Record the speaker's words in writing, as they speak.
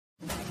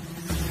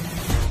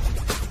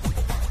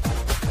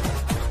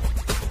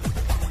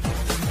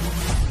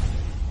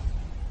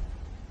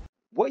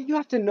What you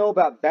have to know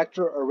about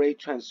vector array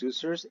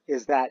transducers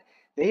is that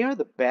they are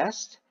the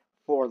best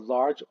for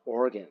large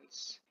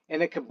organs,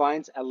 and it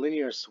combines a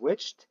linear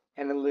switched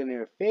and a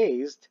linear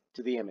phased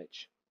to the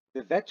image.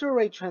 The vector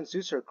array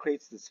transducer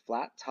creates this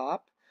flat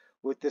top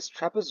with this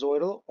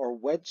trapezoidal or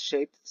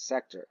wedge-shaped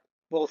sector.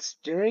 Both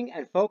steering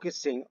and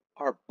focusing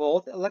are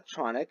both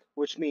electronic,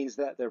 which means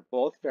that they're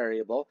both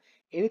variable.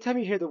 Anytime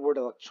you hear the word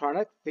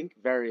electronic, think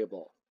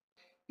variable.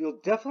 You'll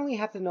definitely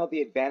have to know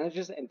the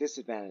advantages and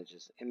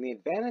disadvantages. And the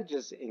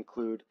advantages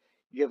include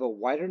you have a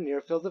wider near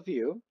field of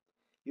view,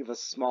 you have a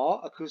small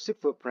acoustic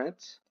footprint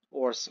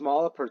or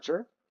small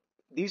aperture.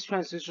 These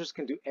transducers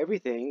can do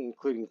everything,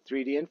 including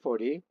 3D and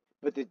 4D,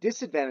 but the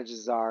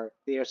disadvantages are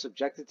they are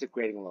subjected to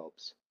grating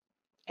lobes.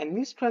 And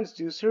these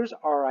transducers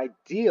are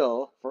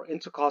ideal for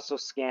intercostal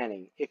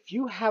scanning. If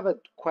you have a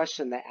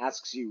question that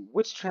asks you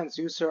which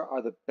transducer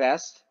are the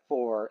best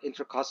for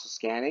intercostal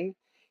scanning,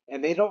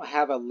 and they don't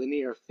have a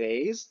linear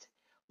phased,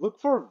 look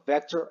for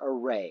vector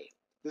array.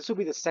 This will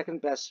be the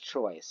second best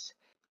choice.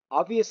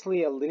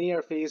 Obviously, a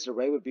linear phased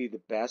array would be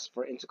the best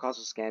for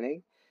intercostal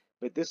scanning,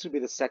 but this would be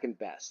the second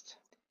best.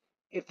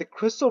 If the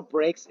crystal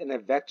breaks in a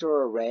vector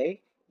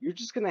array, you're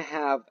just going to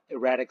have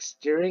erratic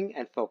steering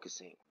and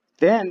focusing.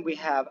 Then we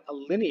have a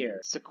linear,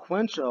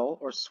 sequential,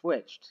 or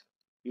switched.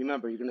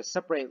 Remember, you're going to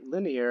separate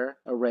linear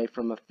array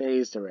from a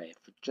phased array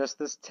for just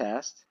this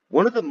test.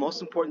 One of the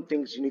most important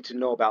things you need to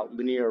know about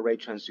linear array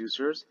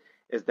transducers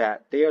is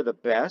that they are the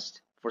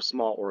best for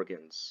small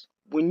organs.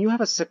 When you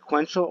have a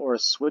sequential or a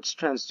switched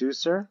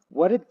transducer,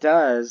 what it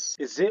does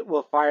is it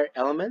will fire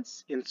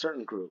elements in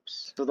certain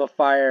groups. So they'll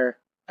fire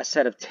a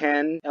set of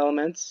 10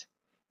 elements,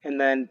 and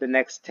then the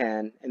next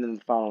 10, and then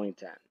the following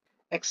 10.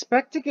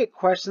 Expect to get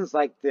questions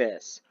like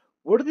this.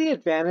 What are the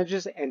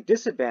advantages and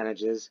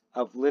disadvantages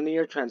of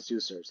linear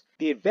transducers?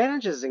 The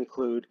advantages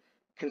include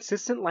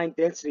consistent line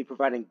density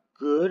providing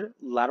good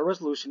lateral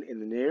resolution in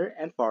the near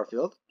and far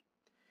field.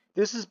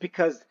 This is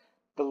because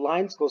the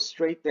lines go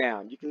straight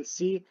down. You can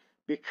see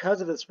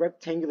because of this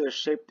rectangular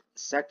shaped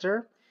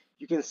sector,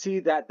 you can see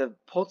that the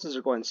pulses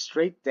are going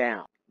straight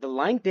down. The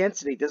line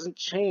density doesn't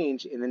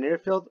change in the near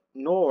field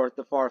nor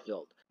the far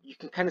field. You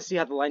can kind of see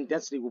how the line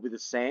density will be the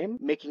same,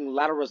 making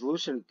lateral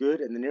resolution good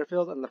in the near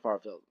field and the far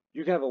field.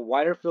 You can have a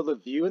wider field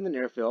of view in the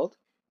near field.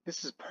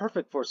 This is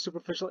perfect for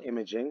superficial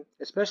imaging,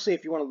 especially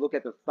if you want to look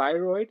at the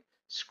thyroid,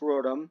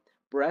 scrotum,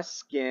 breast,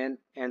 skin,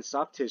 and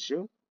soft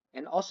tissue.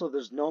 And also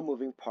there's no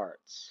moving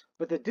parts.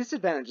 But the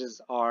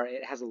disadvantages are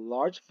it has a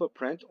large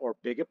footprint or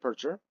big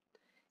aperture,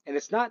 and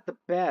it's not the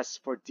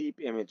best for deep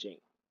imaging.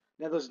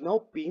 Now there's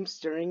no beam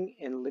steering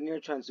in linear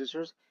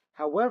transducers.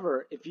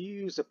 However, if you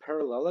use a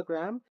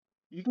parallelogram,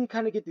 you can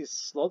kind of get these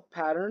slope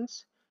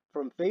patterns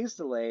from phase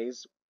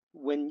delays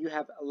when you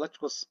have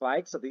electrical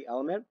spikes of the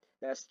element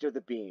that steer the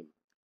beam.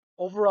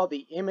 Overall,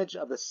 the image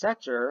of the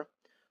sector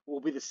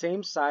will be the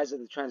same size of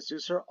the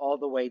transducer all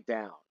the way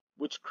down,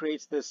 which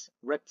creates this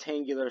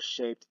rectangular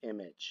shaped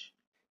image.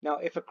 Now,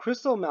 if a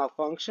crystal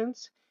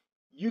malfunctions,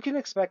 you can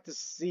expect to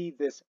see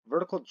this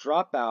vertical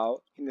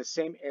dropout in the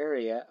same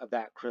area of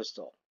that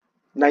crystal.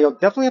 Now you'll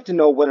definitely have to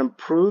know what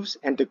improves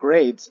and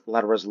degrades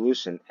lateral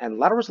resolution, and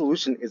lateral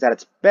resolution is at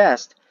its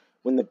best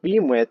when the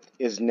beam width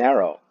is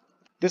narrow.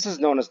 This is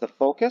known as the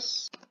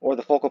focus or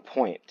the focal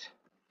point.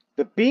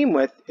 The beam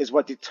width is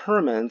what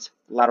determines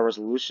lateral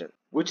resolution,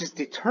 which is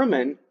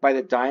determined by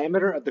the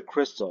diameter of the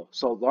crystal.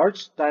 So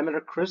large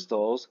diameter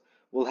crystals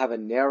will have a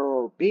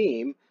narrower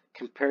beam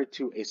compared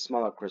to a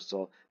smaller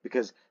crystal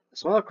because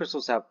smaller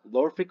crystals have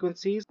lower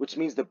frequencies, which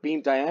means the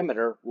beam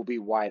diameter will be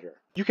wider.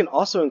 You can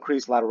also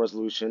increase lateral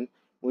resolution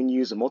when you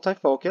use a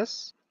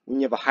multifocus, when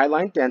you have a high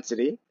line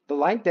density. The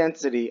line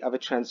density of a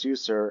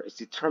transducer is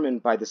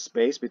determined by the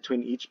space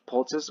between each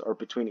pulses or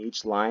between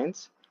each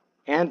lines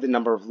and the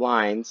number of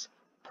lines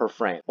per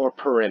frame or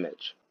per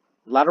image.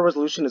 Lateral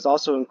resolution is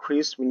also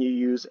increased when you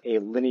use a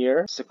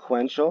linear,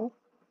 sequential,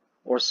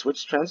 or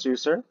switched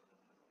transducer,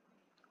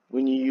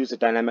 when you use a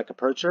dynamic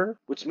aperture,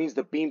 which means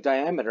the beam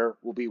diameter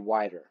will be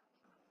wider,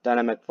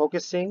 dynamic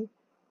focusing,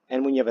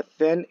 and when you have a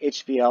thin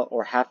HVL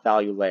or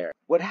half-value layer.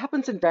 What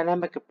happens in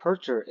dynamic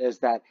aperture is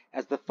that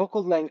as the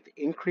focal length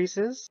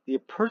increases, the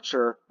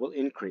aperture will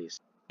increase.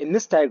 In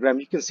this diagram,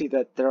 you can see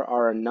that there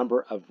are a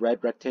number of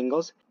red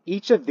rectangles.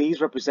 Each of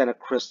these represent a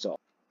crystal.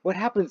 What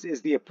happens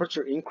is the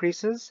aperture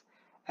increases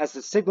as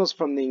the signals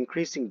from the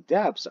increasing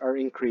depths are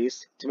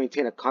increased to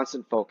maintain a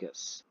constant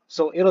focus.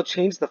 So it'll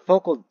change the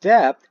focal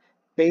depth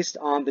based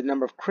on the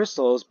number of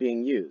crystals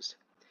being used.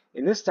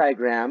 In this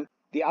diagram,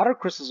 the outer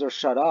crystals are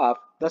shut off,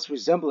 thus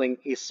resembling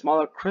a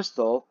smaller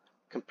crystal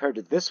compared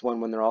to this one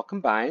when they're all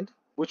combined,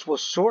 which will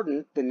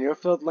shorten the near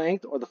field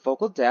length or the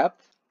focal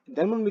depth.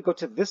 Then when we go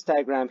to this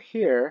diagram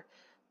here,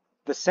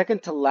 the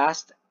second to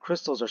last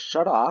crystals are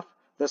shut off,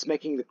 thus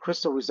making the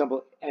crystal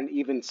resemble an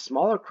even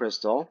smaller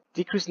crystal,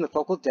 decreasing the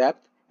focal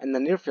depth and the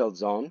near field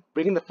zone,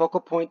 bringing the focal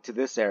point to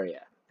this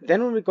area.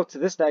 Then when we go to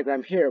this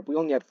diagram here, we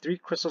only have 3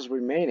 crystals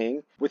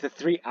remaining with the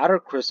 3 outer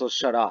crystals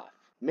shut off,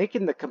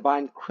 making the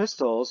combined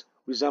crystals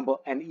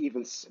resemble an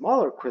even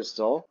smaller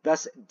crystal,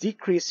 thus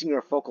decreasing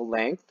your focal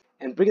length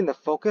and bringing the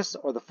focus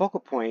or the focal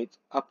point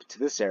up to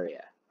this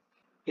area.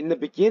 In the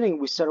beginning,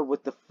 we started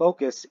with the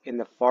focus in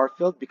the far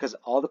field because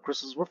all the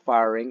crystals were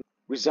firing,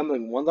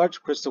 resembling one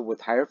large crystal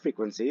with higher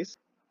frequencies.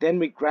 Then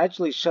we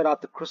gradually shut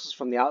out the crystals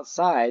from the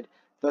outside,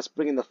 thus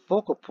bringing the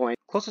focal point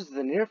closer to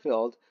the near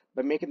field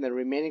by making the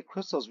remaining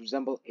crystals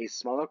resemble a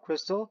smaller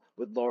crystal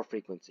with lower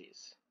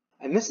frequencies.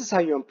 And this is how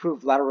you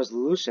improve lateral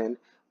resolution,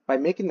 by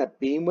making the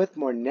beam width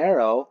more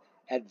narrow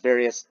at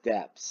various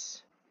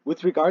depths.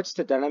 With regards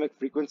to dynamic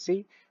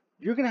frequency,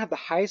 you're going to have the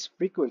highest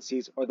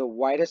frequencies or the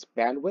widest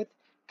bandwidth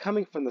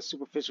coming from the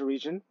superficial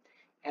region,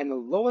 and the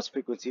lowest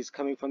frequencies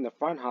coming from the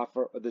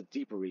Fraunhofer or the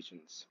deeper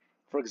regions.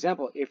 For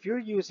example, if you're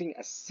using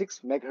a 6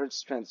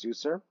 MHz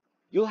transducer,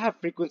 you'll have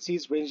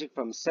frequencies ranging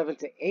from 7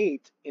 to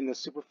 8 in the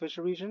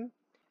superficial region,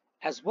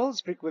 as well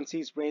as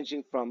frequencies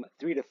ranging from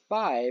 3 to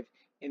 5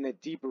 in the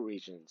deeper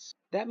regions.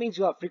 That means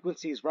you'll have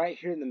frequencies right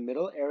here in the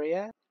middle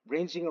area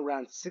ranging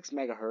around 6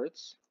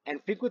 MHz,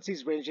 and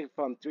frequencies ranging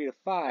from 3 to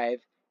 5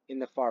 in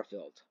the far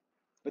field.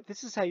 But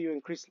this is how you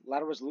increase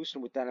lateral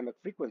resolution with dynamic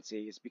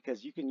frequency, is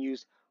because you can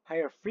use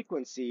higher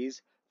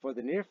frequencies for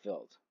the near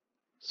field.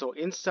 So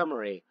in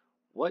summary,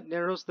 what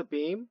narrows the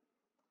beam?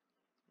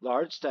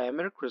 Large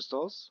diameter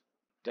crystals,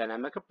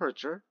 dynamic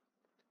aperture.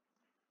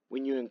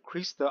 When you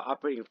increase the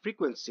operating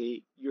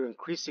frequency, you're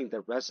increasing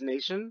the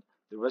resonation,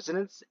 the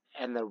resonance,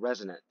 and the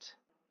resonant.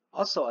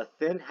 Also a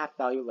thin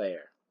half-value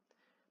layer.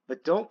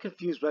 But don't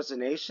confuse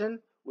resonation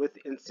with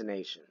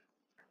insonation.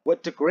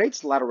 What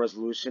degrades lateral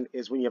resolution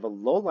is when you have a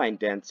low line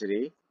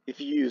density, if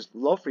you use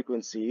low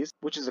frequencies,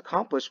 which is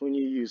accomplished when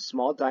you use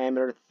small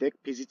diameter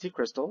thick PZT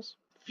crystals,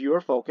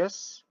 fewer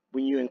focus,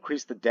 when you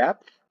increase the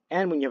depth,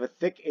 and when you have a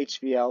thick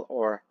HVL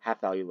or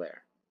half-value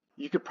layer.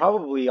 You could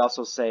probably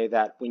also say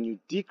that when you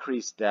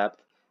decrease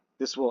depth,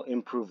 this will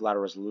improve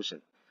lateral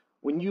resolution.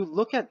 When you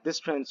look at this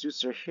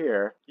transducer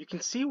here, you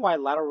can see why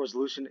lateral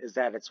resolution is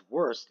at its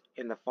worst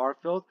in the far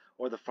field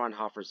or the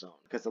Fraunhofer zone,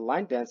 because the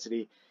line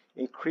density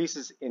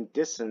increases in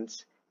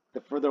distance the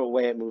further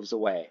away it moves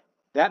away.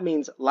 That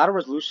means lateral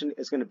resolution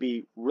is going to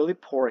be really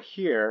poor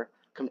here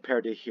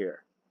compared to here.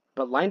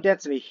 But line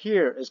density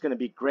here is going to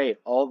be great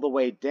all the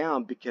way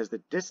down because the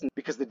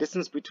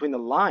distance between the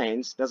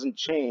lines doesn't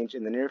change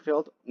in the near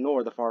field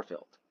nor the far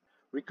field.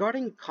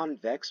 Regarding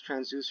convex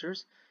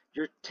transducers,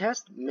 your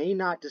test may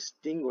not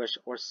distinguish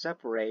or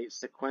separate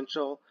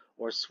sequential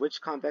or switch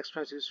convex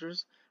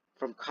transducers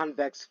from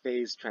convex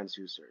phase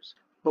transducers.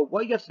 But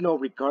what you have to know,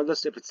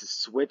 regardless if it's a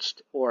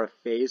switched or a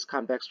phase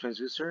convex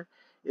transducer,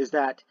 is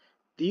that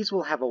these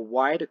will have a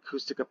wide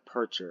acoustic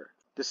aperture.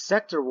 The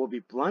sector will be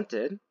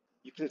blunted.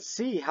 You can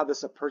see how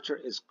this aperture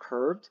is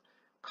curved,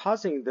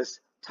 causing this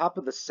top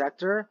of the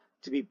sector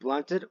to be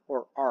blunted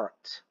or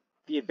arced.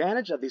 The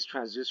advantage of these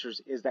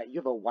transducers is that you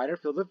have a wider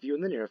field of view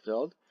in the near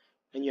field,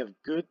 and you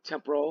have good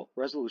temporal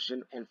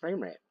resolution and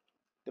frame rate.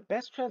 The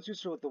best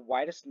transducer with the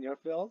widest near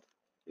field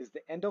is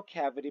the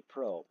endocavity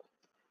probe.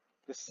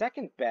 The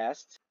second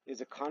best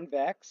is a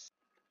convex,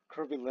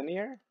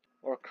 curvilinear,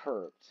 or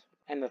curved.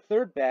 And the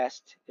third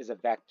best is a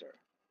vector.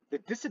 The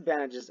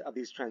disadvantages of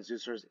these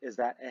transducers is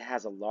that it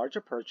has a large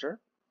aperture,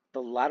 the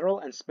lateral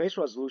and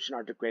spatial resolution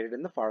are degraded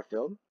in the far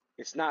field,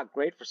 it's not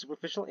great for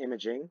superficial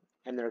imaging,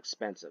 and they're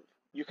expensive.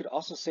 You could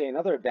also say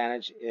another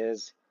advantage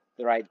is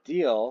they're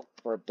ideal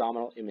for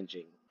abdominal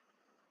imaging.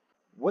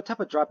 What type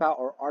of dropout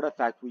or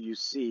artifact will you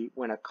see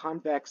when a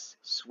convex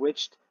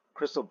switched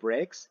crystal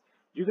breaks?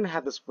 You're going to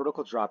have this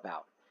vertical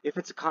dropout. If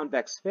it's a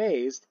convex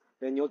phased,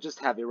 then you'll just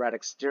have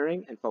erratic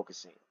steering and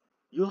focusing.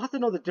 You'll have to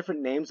know the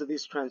different names of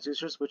these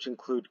transducers, which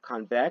include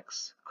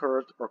convex,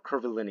 curved, or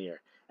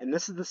curvilinear. And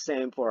this is the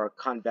same for a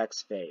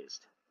convex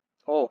phased.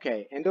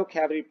 Okay,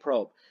 endocavity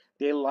probe.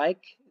 They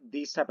like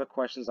these type of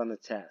questions on the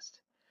test.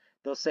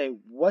 They'll say,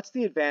 what's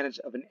the advantage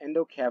of an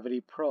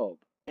endocavity probe?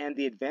 And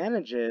the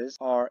advantages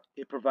are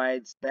it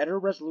provides better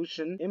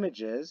resolution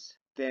images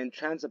than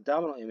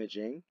transabdominal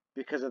imaging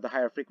because of the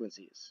higher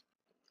frequencies.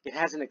 It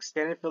has an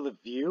extended field of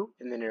view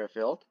in the near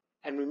field.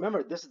 And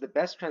remember, this is the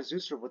best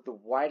transducer with the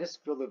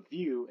widest field of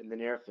view in the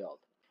near field.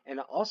 And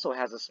it also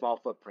has a small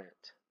footprint.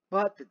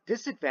 But the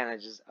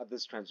disadvantages of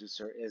this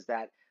transducer is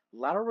that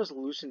lateral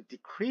resolution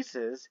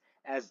decreases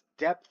as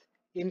depth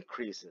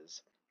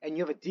increases. And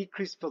you have a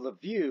decreased field of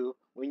view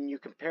when you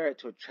compare it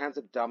to a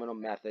transabdominal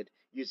method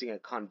using a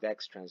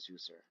convex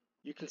transducer.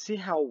 You can see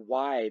how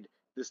wide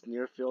this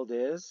near field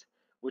is,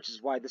 which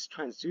is why this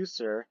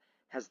transducer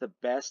has the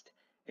best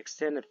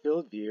extended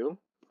field view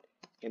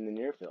in the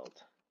near field.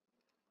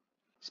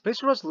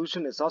 Spatial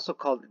resolution is also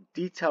called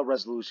detail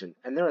resolution,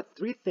 and there are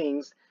three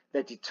things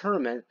that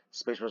determine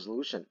spatial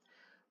resolution.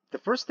 The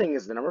first thing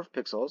is the number of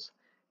pixels,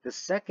 the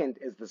second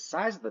is the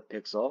size of the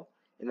pixel,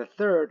 and the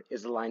third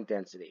is the line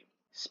density.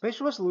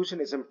 Spatial resolution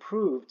is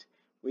improved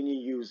when you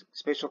use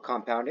spatial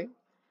compounding,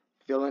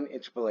 fill-in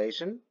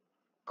interpolation,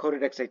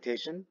 coded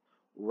excitation,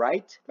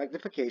 right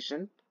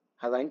magnification,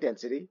 high line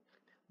density,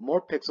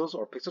 more pixels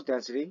or pixel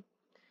density,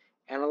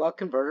 analog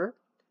converter,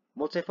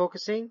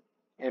 multifocusing,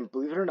 and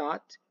believe it or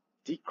not,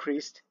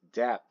 decreased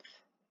depth.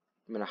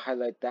 I'm going to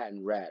highlight that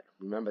in red.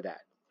 Remember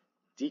that.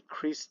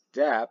 decreased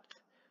depth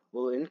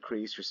will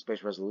increase your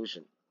spatial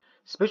resolution.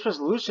 Spatial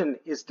resolution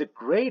is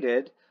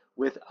degraded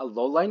with a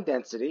low line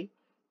density,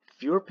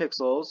 fewer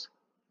pixels,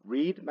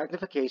 read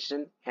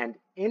magnification, and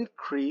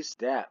increased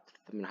depth.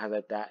 I'm going to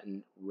highlight that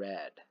in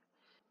red.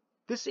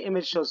 This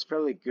image shows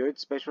fairly good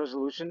spatial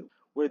resolution,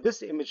 where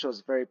this image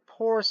shows very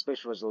poor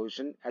spatial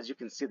resolution, as you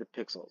can see the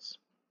pixels.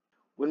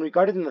 When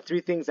regarding the three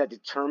things that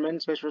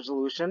determine spatial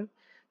resolution,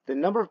 the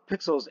number of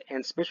pixels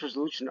and spatial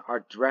resolution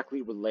are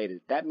directly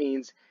related. That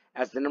means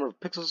as the number of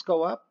pixels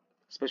go up,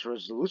 spatial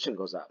resolution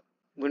goes up.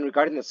 When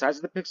regarding the size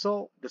of the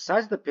pixel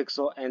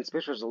and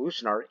spatial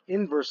resolution are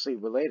inversely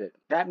related.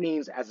 That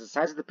means as the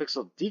size of the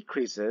pixel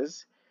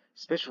decreases,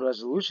 spatial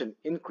resolution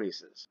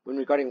increases. When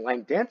regarding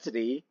line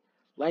density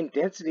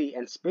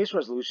and spatial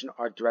resolution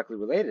are directly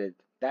related.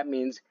 That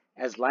means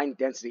as line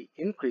density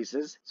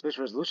increases,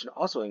 spatial resolution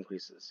also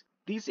increases.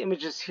 These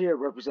images here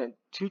represent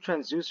two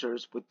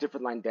transducers with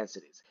different line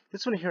densities.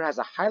 This one here has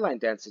a high line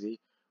density,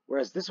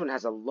 whereas this one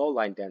has a low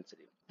line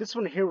density. This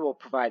one here will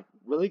provide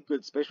really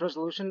good spatial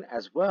resolution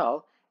as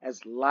well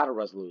as lateral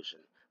resolution,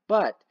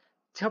 but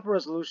temporal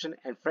resolution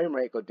and frame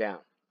rate go down.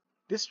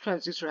 This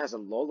transducer has a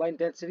low line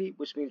density,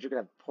 which means you're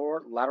going to have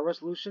poor lateral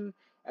resolution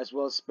as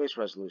well as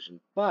spatial resolution,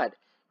 but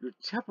your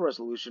temporal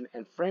resolution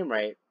and frame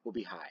rate will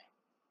be high.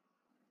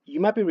 You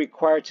might be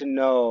required to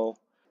know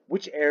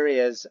which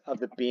areas of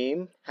the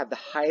beam have the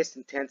highest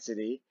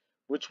intensity,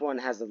 which one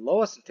has the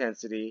lowest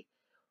intensity,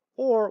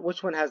 or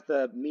which one has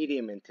the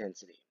medium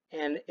intensity.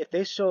 And if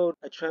they showed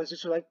a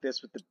transducer like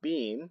this with the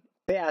beam,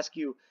 they ask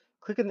you,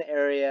 click in the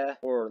area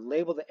or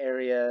label the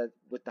area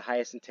with the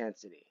highest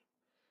intensity.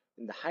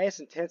 And the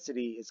highest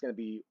intensity is going to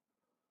be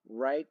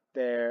right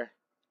there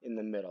in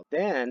the middle.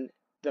 Then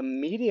the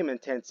medium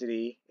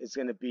intensity is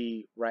going to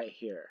be right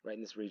here, right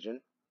in this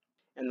region.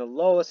 And the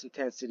lowest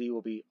intensity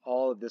will be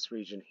all of this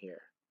region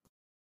here.